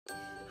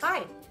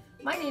Hi,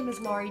 my name is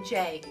Laurie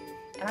J,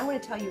 and I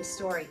want to tell you a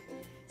story.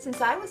 Since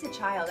I was a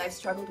child, I've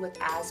struggled with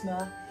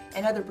asthma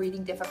and other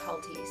breathing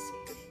difficulties.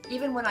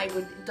 Even when I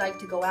would like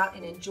to go out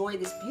and enjoy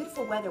this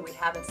beautiful weather we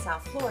have in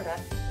South Florida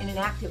in an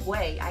active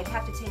way, I'd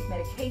have to take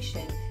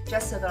medication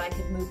just so that I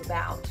could move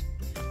about.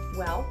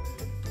 Well,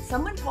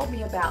 someone told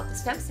me about the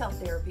stem cell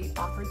therapy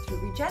offered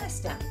through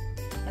Regenestem,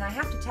 and I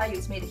have to tell you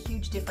it's made a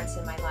huge difference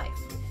in my life.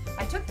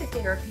 I took the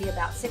therapy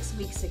about 6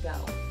 weeks ago.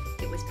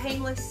 It was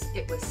painless,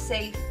 it was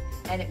safe,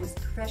 and it was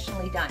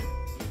professionally done.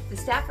 The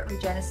staff at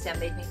Regenestem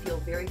made me feel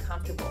very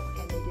comfortable,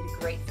 and they did a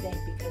great thing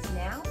because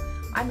now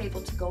I'm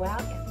able to go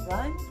out and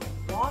run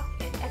and walk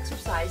and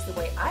exercise the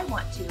way I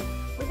want to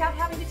without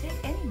having to take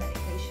any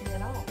medication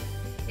at all.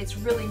 It's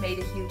really made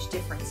a huge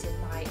difference in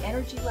my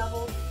energy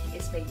level.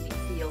 It's made me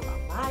feel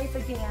alive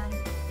again.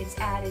 It's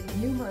added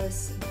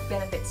numerous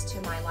benefits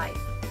to my life.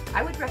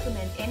 I would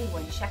recommend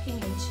anyone checking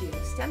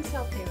into stem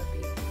cell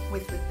therapy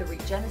with the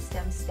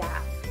Regenestem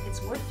staff.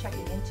 It's worth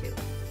checking into.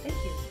 Thank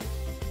you.